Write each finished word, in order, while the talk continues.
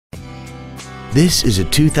This is a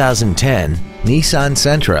 2010 Nissan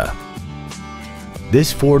Sentra.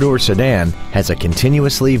 This four-door sedan has a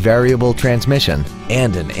continuously variable transmission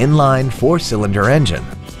and an inline four-cylinder engine.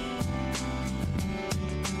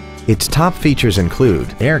 Its top features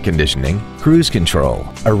include air conditioning, cruise control,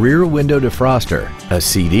 a rear window defroster, a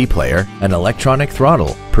CD player, an electronic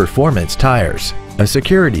throttle, performance tires, a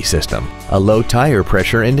security system, a low tire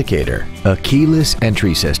pressure indicator, a keyless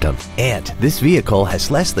entry system, and this vehicle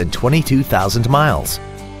has less than 22,000 miles.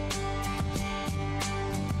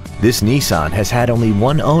 This Nissan has had only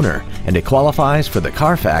one owner and it qualifies for the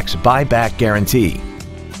Carfax buyback guarantee.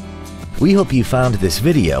 We hope you found this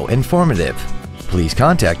video informative. Please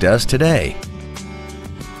contact us today.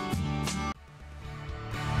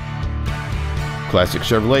 Classic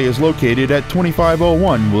Chevrolet is located at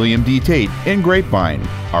 2501 William D Tate in Grapevine.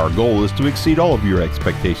 Our goal is to exceed all of your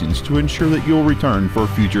expectations to ensure that you'll return for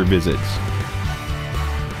future visits.